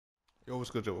Yo, what's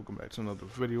good, y'all? Welcome back to another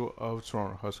video of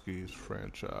Toronto Huskies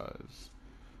franchise.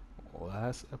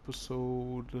 Last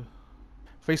episode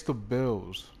faced the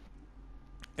Bills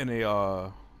in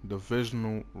a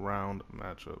divisional round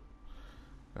matchup.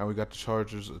 Now we got the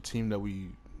Chargers, a team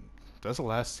that's the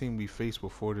last team we faced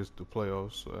before the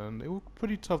playoffs, and they were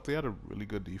pretty tough. They had a really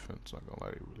good defense. Not gonna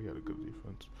lie, they really had a good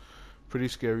defense. Pretty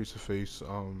scary to face.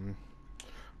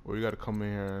 Well, you got to come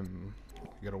in here and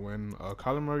you got to win.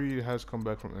 Kyler Murray has come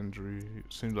back from injury. It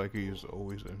seems like he's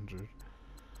always injured.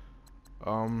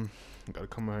 Got to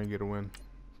come in here and get a win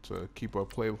to keep our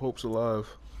play of hopes alive.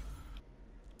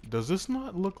 Does this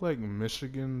not look like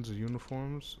Michigan's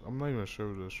uniforms? I'm not even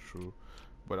sure if that's true,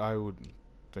 but I would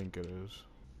think it is.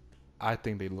 I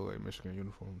think they look like Michigan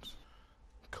uniforms.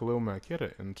 Khalil Mack, he had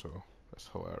an intel. That's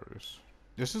hilarious.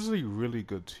 This is a really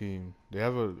good team. They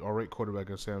have a alright quarterback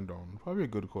in Sam Darnold. Probably a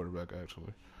good quarterback,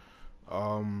 actually.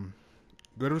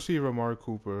 Good receiver, Amari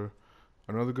Cooper.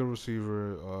 Another good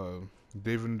receiver,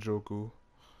 David Njoku.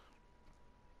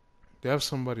 They have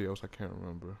somebody else I can't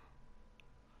remember.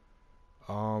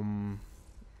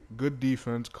 Good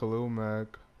defense, Khalil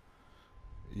Mack,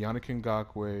 Yannick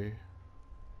Ngakoue.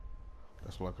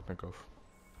 That's all I can think of.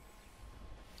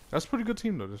 That's a pretty good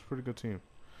team, though. That's a pretty good team.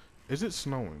 Is it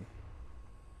snowing?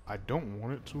 I don't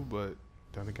want it to, but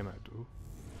then again, I do.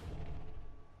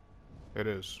 It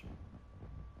is.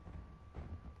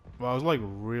 Well, I was like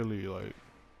really like,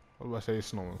 what do I say? It's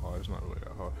snowing hard. It's not really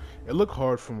that hard. It looked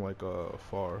hard from like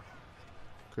far.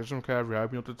 Christian McCaffrey,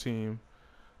 hyping up the team.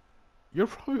 You're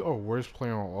probably our worst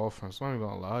player on offense. I'm not even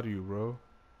gonna lie to you, bro.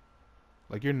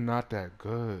 Like, you're not that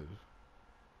good.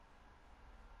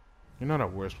 You're not our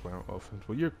worst player on offense,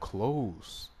 but you're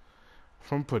close.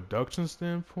 From production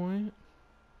standpoint,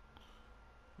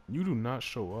 you do not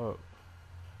show up.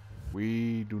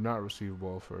 We do not receive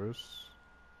ball first.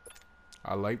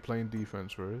 I like playing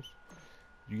defense first.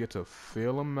 You get to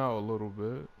feel them out a little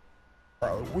bit.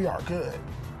 Bro, we are good.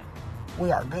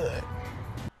 We are good.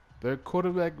 Their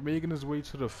quarterback making his way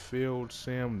to the field,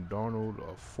 Sam Darnold,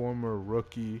 a former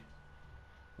rookie.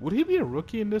 Would he be a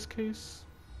rookie in this case?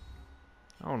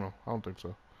 I don't know. I don't think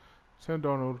so. Sam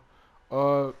Darnold,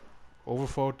 over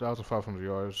 4,500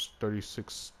 yards,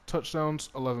 36 touchdowns,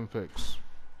 11 picks.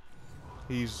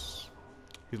 He's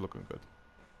looking good.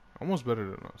 Almost better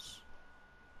than us.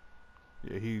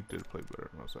 Yeah, he did play better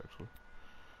than us, actually.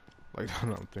 Like,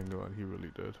 now I'm thinking about it, he really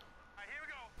did.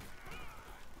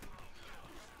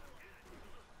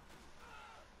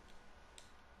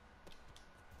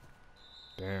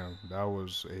 Damn, that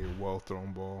was a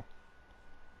well-thrown ball.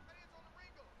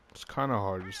 It's kind of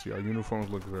hard to see. Our uniforms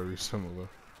look very similar.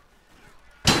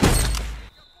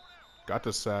 Got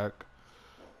the sack.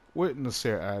 With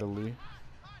Nasir Adderley.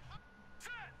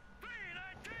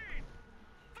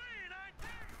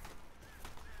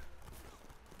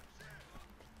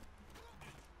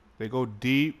 They go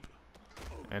deep,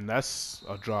 and that's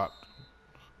a drop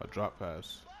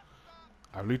pass.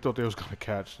 I really thought they was gonna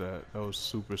catch that. That was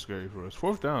super scary for us.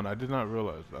 Fourth down, I did not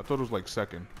realize. I thought it was like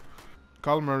second.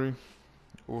 Kyler Murray,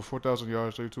 over 4,000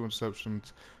 yards, 32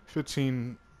 interceptions,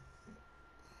 15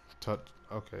 touch.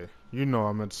 Okay, you know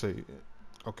I meant to say.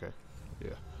 Okay,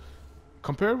 yeah.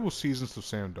 Comparable seasons to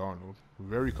Sam Darnold.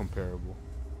 Very comparable.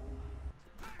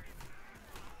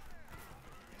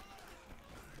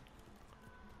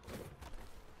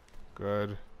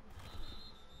 Good.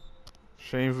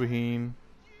 Shane Verheen.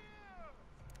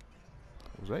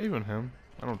 Was that even him?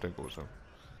 I don't think it was him.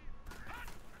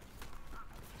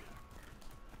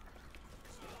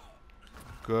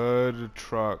 Good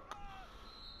truck.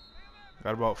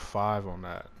 Got about 5 on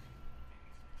that.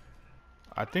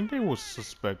 I think they would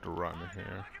suspect a run in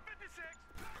here.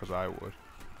 Because I would.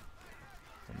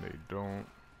 And they don't.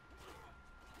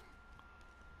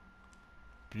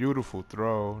 Beautiful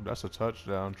throw. That's a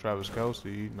touchdown. Travis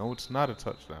Kelce. No, it's not a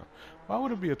touchdown. Why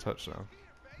would it be a touchdown?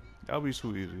 That would be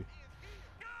too easy.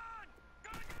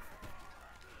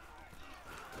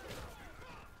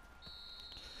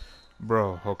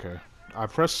 Bro, okay. I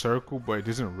pressed circle, but it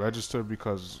doesn't register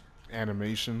because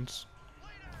animations.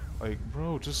 Like,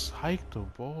 bro, just hike the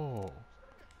ball.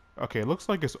 Okay, it looks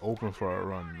like it's open for a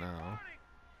run now.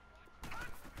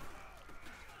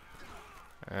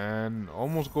 And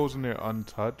almost goes in there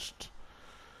untouched.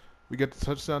 We get the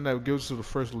touchdown that gives us the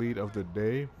first lead of the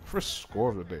day. First score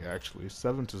of the day, actually.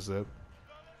 7-0.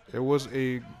 It was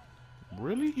a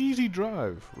really easy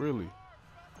drive, really.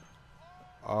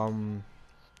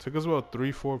 Took us about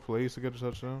 3-4 plays to get a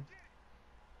touchdown.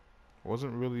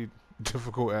 Wasn't really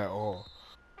difficult at all.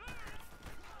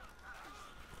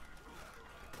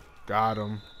 Got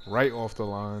him right off the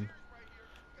line.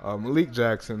 Malik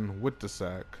Jackson with the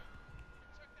sack.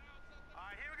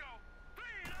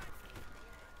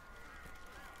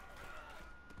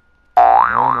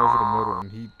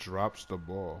 drops the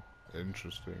ball.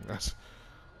 Interesting. It's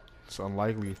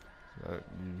unlikely.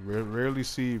 You rarely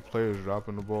see players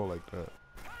dropping the ball like that.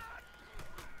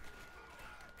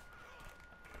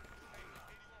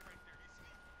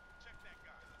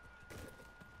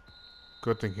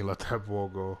 Good thing he let that ball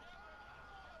go.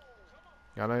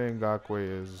 Yana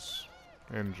Ngakwe is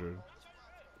injured.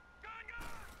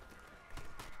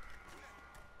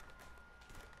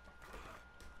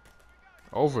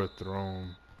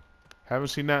 Overthrown. Haven't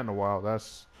seen that in a while.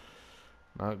 That's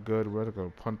not good. We're gonna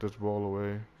punt this ball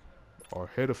away or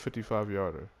hit a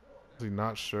 55-yarder. I'm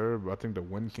not sure, but I think the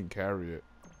wind can carry it.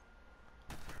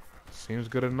 Seems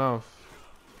good enough.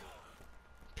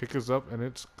 Kick is up and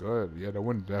it's good. Yeah, the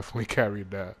wind definitely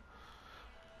carried that.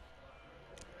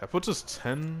 That puts us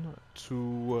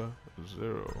 10-0,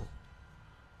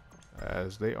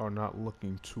 as they are not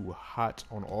looking too hot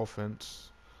on offense.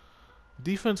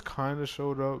 Defense kind of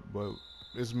showed up, but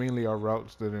it's mainly our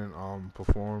routes didn't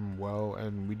perform well,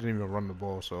 and we didn't even run the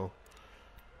ball, so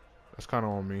that's kind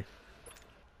of on me.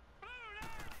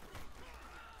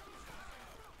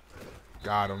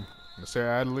 Got him. Nasir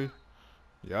Adley.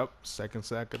 Yep, second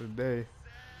sack of the day.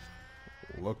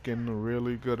 Looking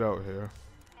really good out here.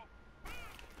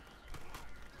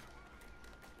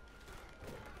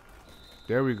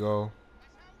 There we go.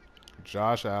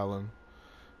 Josh Allen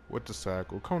with the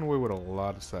sack. We're coming away with a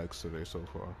lot of sacks today so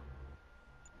far.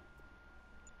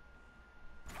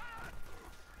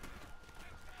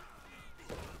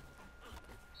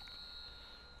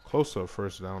 Close to a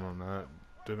first down on that.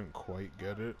 Didn't quite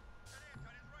get it.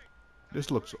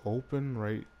 This looks open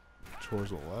right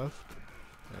towards the left.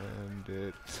 And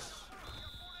it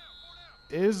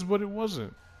is, but it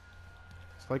wasn't.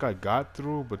 It's like I got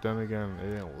through, but then again, it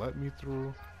didn't let me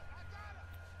through.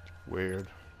 Weird.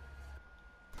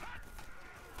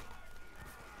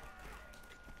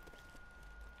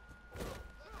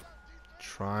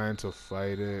 Trying to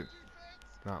fight it.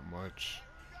 Not much.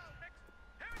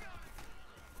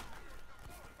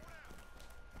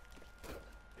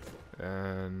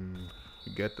 And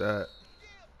you get that.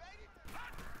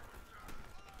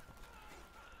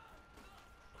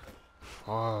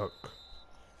 Fuck.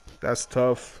 That's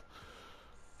tough.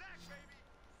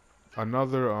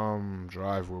 Another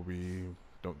drive where we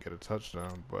don't get a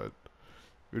touchdown, but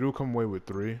we do come away with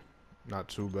 3. Not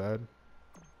too bad.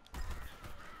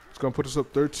 It's gonna put us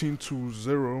up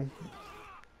 13-0.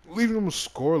 Leaving them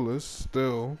scoreless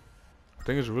still. I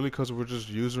think it's really because we're just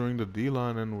using the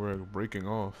D-line and we're breaking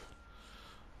off.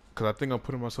 Because I think I'm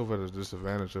putting myself at a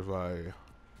disadvantage if I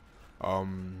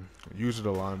use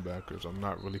the linebackers. I'm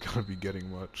not really gonna be getting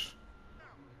much.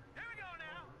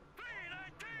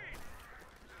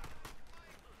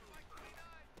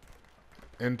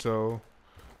 Into.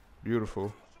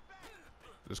 Beautiful.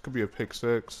 This could be a pick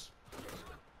 6.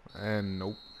 And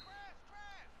nope.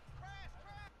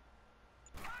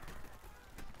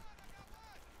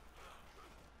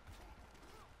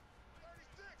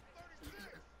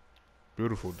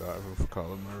 Beautiful diving for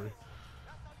Kyler Murray.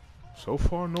 So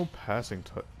far, no passing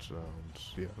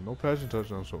touchdowns. Yeah, no passing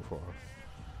touchdowns so far.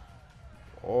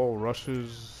 All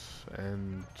rushes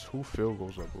and 2 field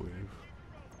goals, I believe.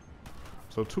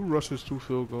 So 2 rushes, 2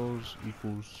 field goals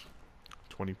equals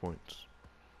 20 points.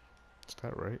 Is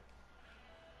that right?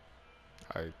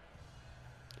 I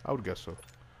would guess so.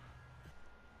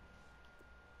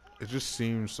 It just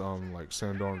seems like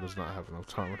Sandoran does not have enough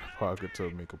time in the pocket to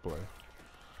make a play.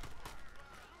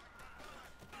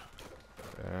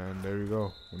 And there you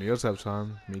go. When he does have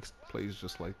time, makes plays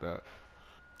just like that.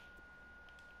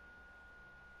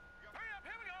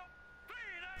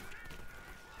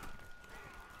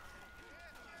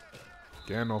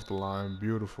 Again off the line,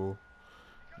 beautiful.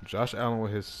 Josh Allen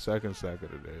with his 2nd sack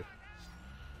of the day.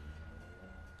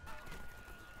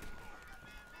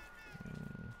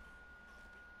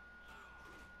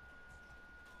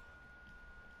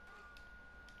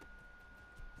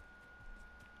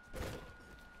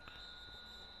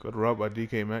 Good route by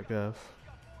DK Metcalf.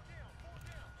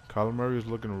 Kyler Murray is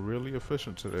looking really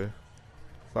efficient today.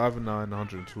 5 and 9,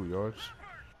 102 yards.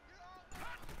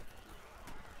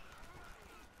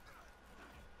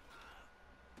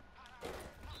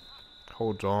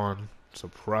 Hold on,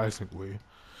 surprisingly.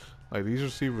 Like, these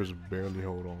receivers barely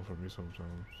hold on for me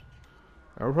sometimes.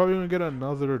 And we're probably going to get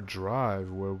another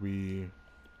drive where we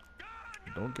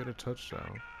don't get a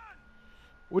touchdown.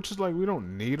 Which is like, we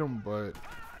don't need them, but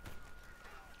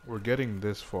we're getting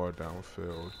this far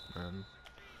downfield, and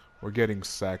we're getting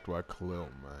sacked by Khalil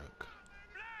Mack.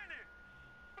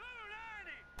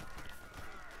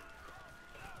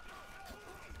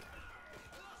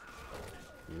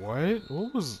 What?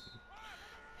 What was...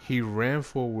 He ran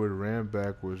forward, ran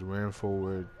backwards, ran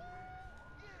forward,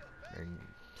 and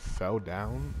fell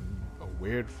down in a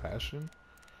weird fashion.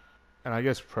 And I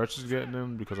guess pressure's getting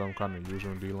in because I'm kind of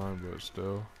using D-line, but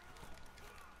still,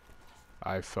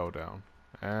 I fell down.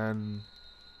 And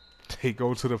they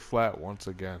go to the flat once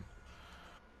again.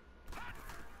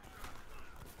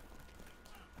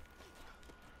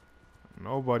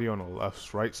 Nobody on the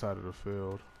right side of the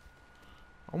field.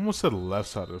 I almost said left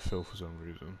side of the field for some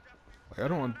reason. Like, I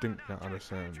don't think I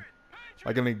understand.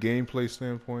 Like, in a gameplay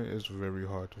standpoint, it's very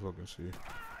hard to fucking see.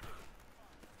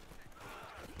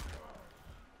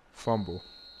 Fumble.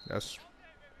 That's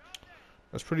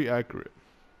pretty accurate.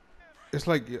 It's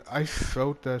like I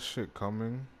felt that shit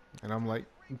coming, and I'm like,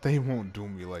 they won't do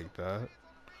me like that.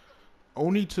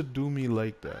 Only to do me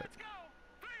like that.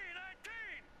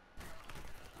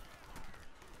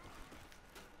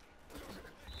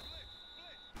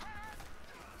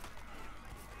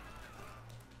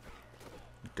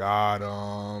 Got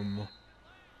him. I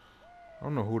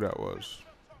don't know who that was.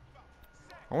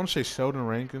 I want to say Sheldon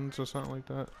Rankins or something like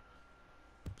that.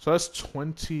 So that's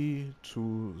 20-0.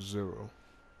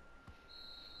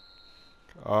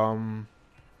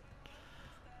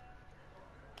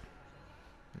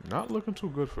 Not looking too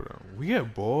good for them. We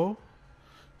get ball?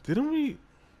 Didn't we?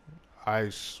 I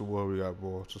swear we got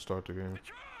ball to start the game.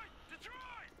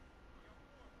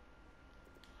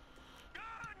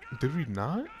 Did we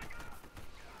not?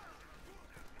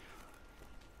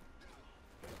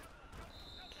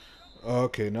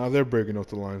 Okay, now they're breaking off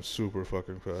the line super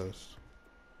fucking fast.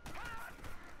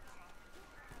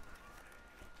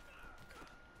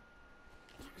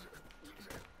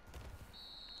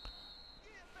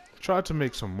 Tried to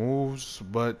make some moves,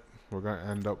 but we're going to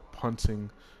end up punting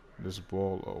this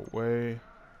ball away.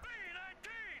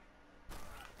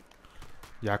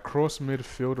 Yeah, I crossed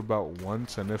midfield about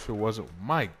once, and if it wasn't...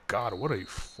 My God, what a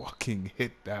fucking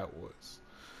hit that was.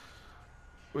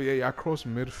 But yeah, I crossed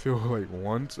midfield like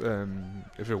once, and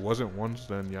if it wasn't once,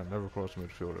 then yeah, I never crossed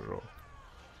midfield at all.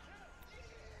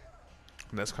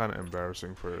 And that's kind of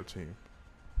embarrassing for a team.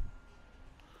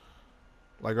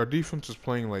 Like, our defense is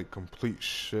playing like complete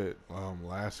shit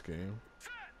last game.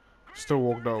 Still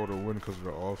walked out with a win because of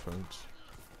the offense.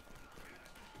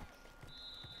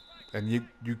 And you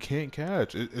can't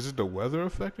catch. Is it the weather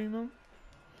affecting them?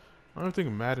 I don't think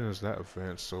Madden is that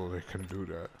advanced so they can do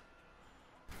that.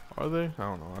 Are they? I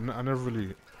don't know. I never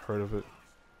really heard of it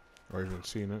or even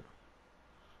seen it.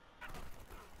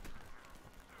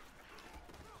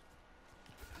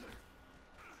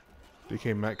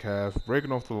 DK Metcalf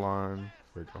breaking off the line.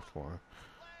 Breaking off the line.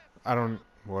 I don't...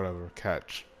 Whatever.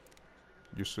 Catch.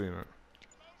 You seen it.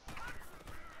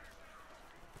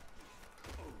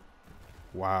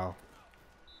 Wow.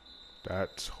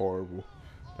 That's horrible.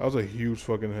 That was a huge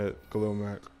fucking hit. Khalil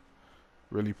Mack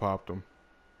really popped him.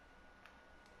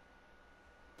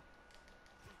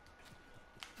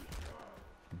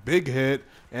 Big hit.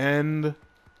 And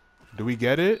do we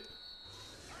get it?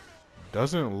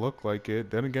 Doesn't look like it.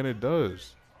 Then again, it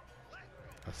does.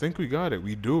 I think we got it.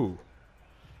 We do.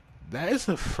 That is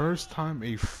the first time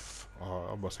I'm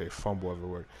about to say fumble ever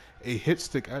worked. A hit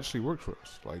stick actually worked for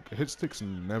us. Like, hit sticks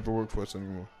never work for us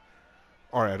anymore.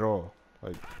 Or at all.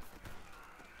 Like,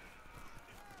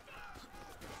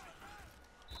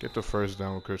 get the first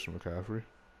down with Christian McCaffrey.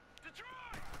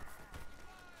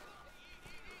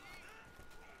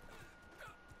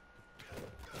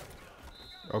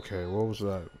 Okay, what was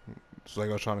that? It's like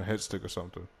I was trying to hit stick or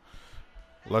something.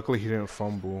 Luckily, he didn't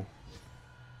fumble.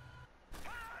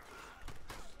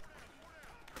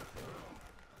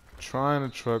 Trying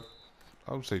to truck,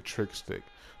 I would say trick stick.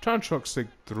 Trying to truck stick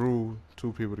through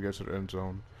two people to get to the end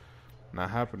zone. Not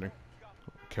happening.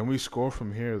 Can we score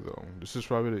from here though? This is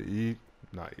probably the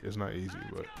it's not easy,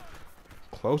 but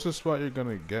closest spot you're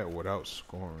gonna get without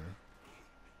scoring.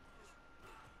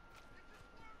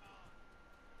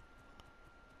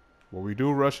 Well, we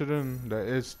do rush it in. That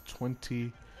is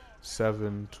 27-7.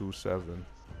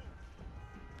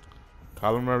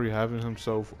 Kyler Murray having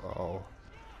himself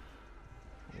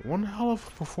one hell of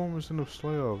a performance in the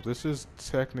playoffs. This is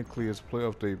technically his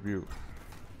playoff debut.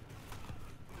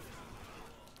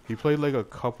 He played like a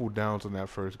couple downs in that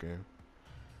first game.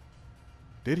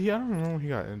 Did he? I don't remember when he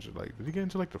got injured. Like, did he get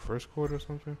into like the first quarter or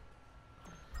something?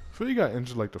 I feel he got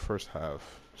injured like the first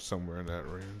half, somewhere in that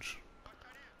range.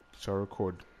 So I'll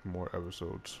record more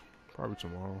episodes, probably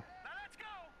tomorrow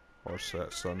or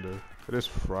Sunday. It is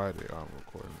Friday. I'm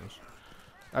recording this.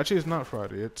 Actually, it's not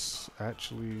Friday. It's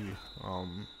actually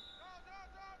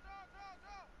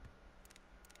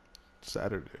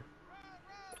Saturday.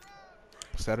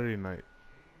 Saturday night.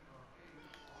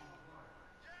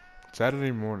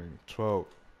 Saturday morning, 12.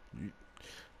 You,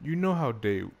 you know how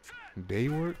day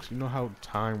works. You know how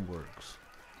time works.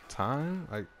 Time,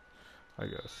 I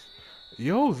guess.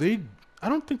 Yo, I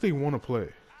don't think they want to play.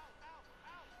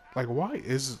 Like, why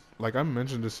is like I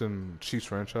mentioned this in Chiefs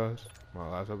franchise, my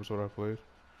last episode I played,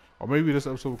 or maybe this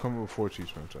episode will come before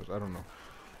Chiefs franchise. I don't know.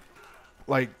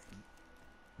 Like,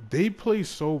 they play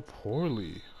so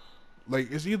poorly.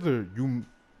 Like, it's either you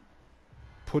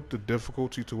put the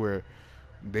difficulty to where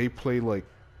they play like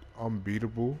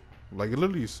unbeatable. Like it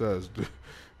literally says,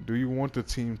 do you want the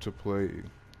team to play?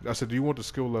 I said, do you want the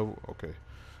skill level? Okay,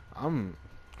 I'm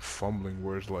fumbling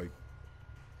words like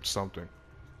something.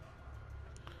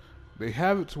 They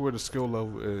have it to where the skill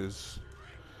level is.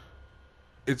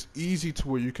 It's easy to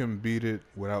where you can beat it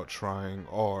without trying,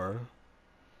 or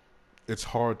it's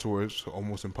hard to where it's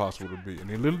almost impossible to beat. And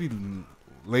they literally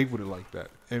labeled it like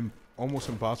that, and almost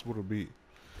impossible to beat.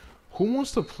 Who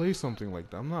wants to play something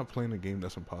like that? I'm not playing a game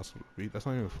that's impossible to beat. That's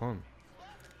not even fun.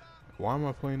 Why am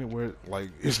I playing it where like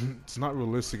it's not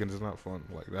realistic and it's not fun?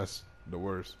 Like that's the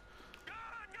worst.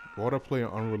 Why would I play an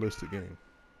unrealistic game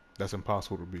that's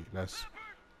impossible to beat? That's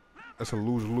a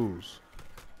lose-lose.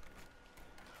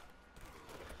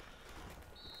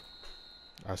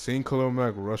 I seen Khalil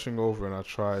Mack rushing over and I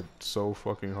tried so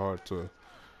fucking hard to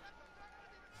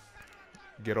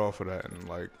get off of that and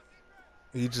like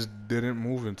he just didn't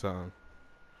move in time.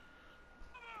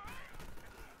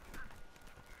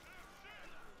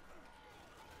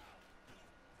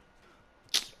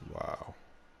 Wow.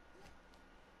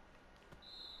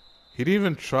 He didn't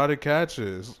even try to catch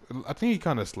it. I think he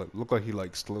kind of slipped. Looked like he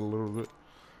like slid a little bit.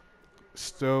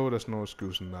 Still, that's no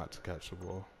excuse not to catch the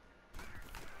ball.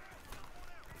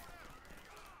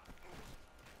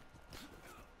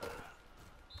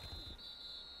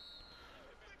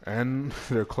 And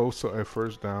they're close to a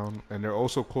first down, and they're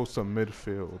also close to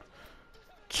midfield.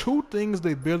 Two things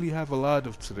they barely have a lot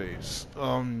of today's.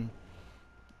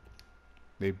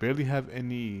 They barely have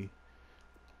any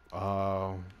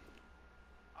uh,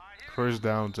 first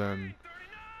downs, and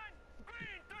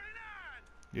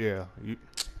yeah, you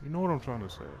know what I'm trying to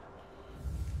say.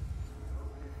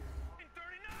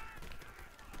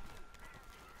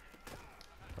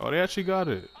 Oh, they actually got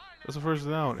it. That's a first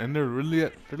down, and they're really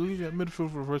at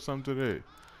midfield for the first time today.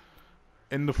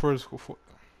 In the first,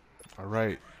 all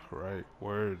right,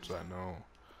 words I know.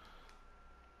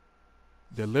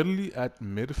 They're literally at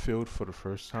midfield for the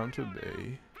first time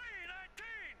today,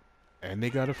 and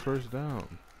they got a first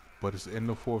down, but it's in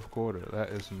the fourth quarter. That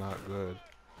is not good.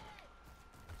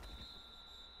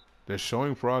 They're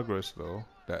showing progress though.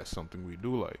 That's something we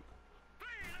do like.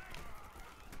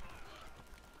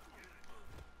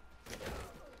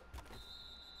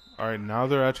 Alright, now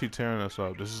they're actually tearing us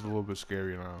up. This is a little bit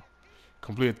scary now.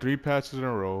 Completed 3 passes in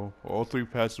a row. All 3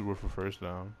 passes were for first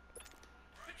down.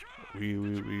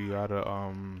 We gotta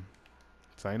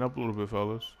tighten up a little bit,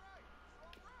 fellas.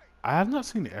 I have not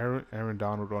seen Aaron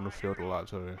Donald on the field a lot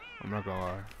today. I'm not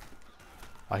gonna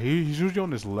lie. He's usually on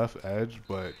this left edge,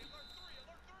 but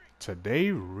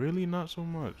today really not so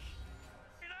much.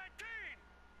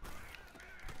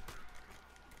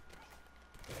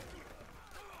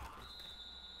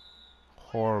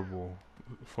 Horrible,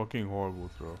 fucking horrible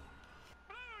throw.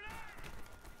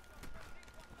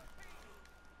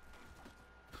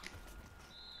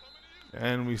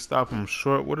 And we stop him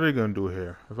short. What are they gonna do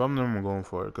here? If I'm them, I'm going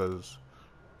for it because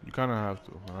you kind of have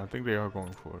to. And I think they are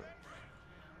going for it.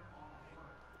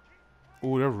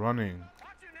 Oh, they're running.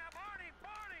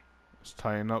 Let's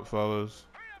tighten up, fellas.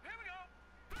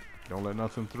 Don't let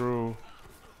nothing through.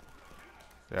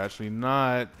 They're actually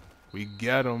not. We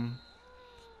get them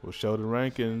with Sheldon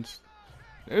Rankins.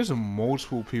 There's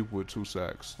multiple people with 2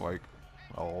 sacks, like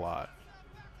a lot.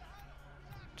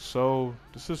 So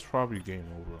this is probably game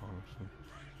over, honestly.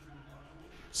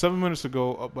 7 minutes to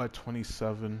go, up by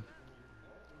 27.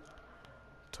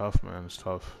 Tough, man. It's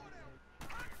tough.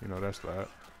 You know, that's that.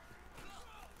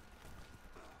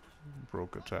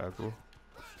 Broke a tackle.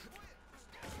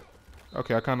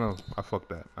 Okay, I fucked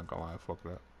that. Not gonna lie, I fucked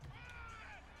that.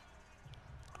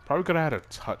 Probably could have had a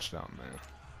touchdown there.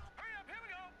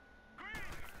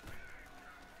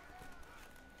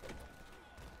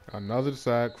 Another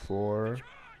sack for...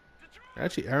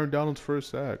 Actually, Aaron Donald's first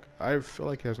sack. I feel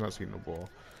like he has not seen the ball.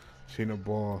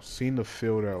 Seen the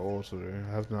field at all today.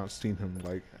 I have not seen him,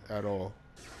 like, at all.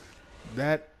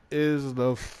 That is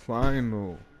the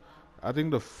final. I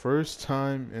think the first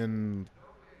time in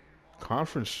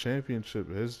conference championship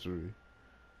history,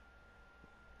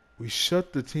 we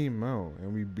shut the team out,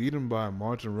 and we beat them by a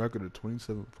margin record of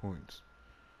 27 points.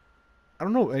 I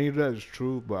don't know if any of that is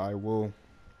true, but I will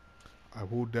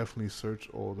definitely search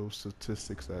all those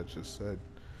statistics that I just said.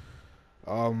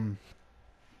 Um,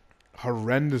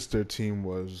 Horrendous their team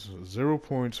was. 0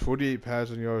 points, 48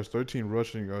 passing yards, 13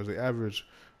 rushing yards. They averaged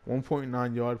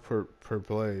 1.9 yard per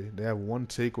play. They have one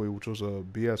takeaway, which was a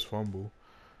BS fumble.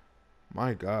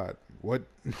 My God, what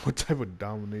what type of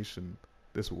domination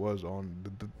this was on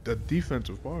the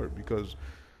defensive part? Because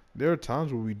there are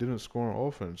times where we didn't score on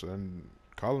offense, and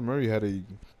Kyler Murray had a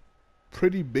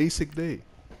pretty basic day.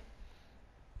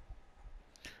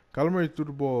 Kyler Murray threw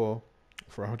the ball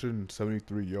for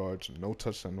 173 yards, no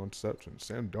touchdown, no interception.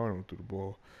 Sam Darnold threw the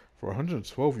ball for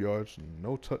 112 yards,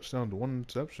 no touchdown to one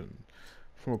interception.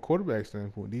 From a quarterback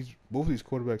standpoint, both these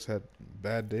quarterbacks had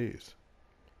bad days.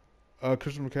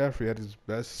 Christian McCaffrey had his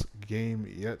best game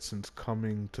yet since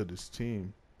coming to this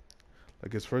team.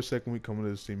 Like his second week coming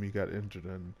to this team, he got injured,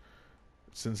 and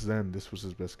since then, this was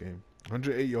his best game.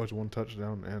 108 yards, one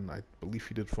touchdown, and I believe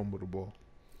he did fumble the ball.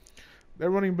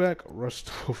 Their running back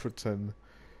rushed over 10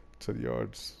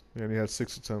 yards, and he had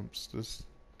 6 attempts. This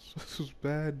was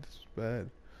bad. This was bad.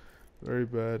 Very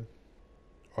bad.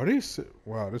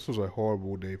 Wow, this was a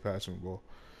horrible day passing the ball.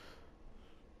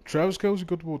 Travis Kelce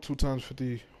caught the ball 2 times,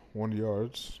 51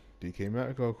 yards. DK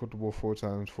Metcalf caught the ball 4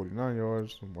 times, 49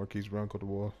 yards. Marquise Brown caught the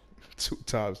ball 2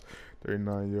 times,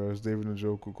 39 yards. David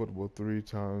Njoku caught the ball 3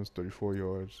 times, 34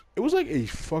 yards. It was like a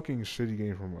fucking shitty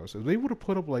game from us. If they would have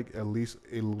put up like at least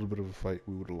a little bit of a fight,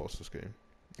 we would have lost this game.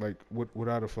 Like,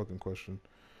 without a fucking question.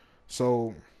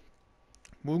 So,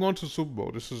 moving on to the Super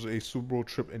Bowl. This is a Super Bowl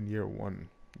trip in year 1.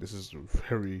 This is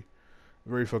very,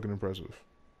 very fucking impressive.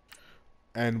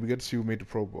 And we get to see who made the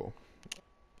Pro Bowl.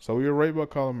 So we were right about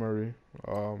Kyler Murray.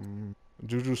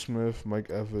 Juju Smith, Mike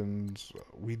Evans.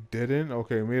 We didn't?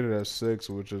 Okay, we made it at 6,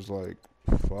 which is like,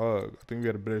 fuck. I think we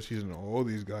had a better season than all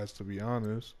these guys, to be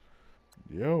honest.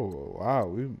 Yo, wow,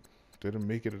 we didn't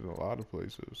make it in a lot of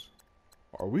places.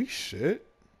 Are we shit?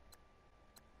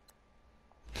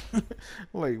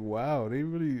 Like, wow,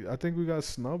 I think we got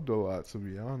snubbed a lot, to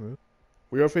be honest.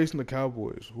 We are facing the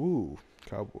Cowboys. Woo,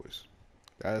 Cowboys.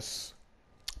 That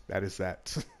is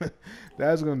that.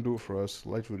 That's gonna do it for us.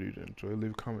 Like what you did enjoy.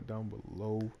 Leave a comment down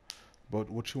below about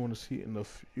what you want to see in the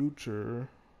future.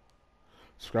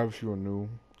 Subscribe if you are new.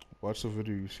 Watch the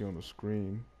video you see on the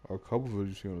screen. Or a couple videos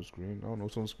you see on the screen. I don't know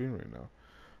what's on the screen right now.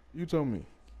 You tell me.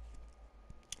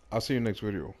 I'll see you next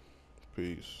video.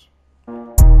 Peace.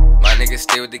 My niggas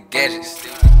stay with the gadgets.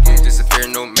 You disappear,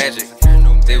 no magic.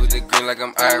 Stay with the green like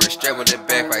I'm Irish. Strap with the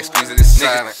back, right? Squeeze it, it's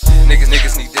silent.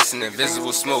 Niggas need this in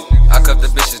invisible smoke. I cuff the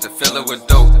bitches to fill it with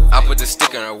dope. I put the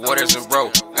stick in her waters and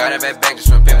roll. Got it back just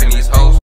from pimping these hoes.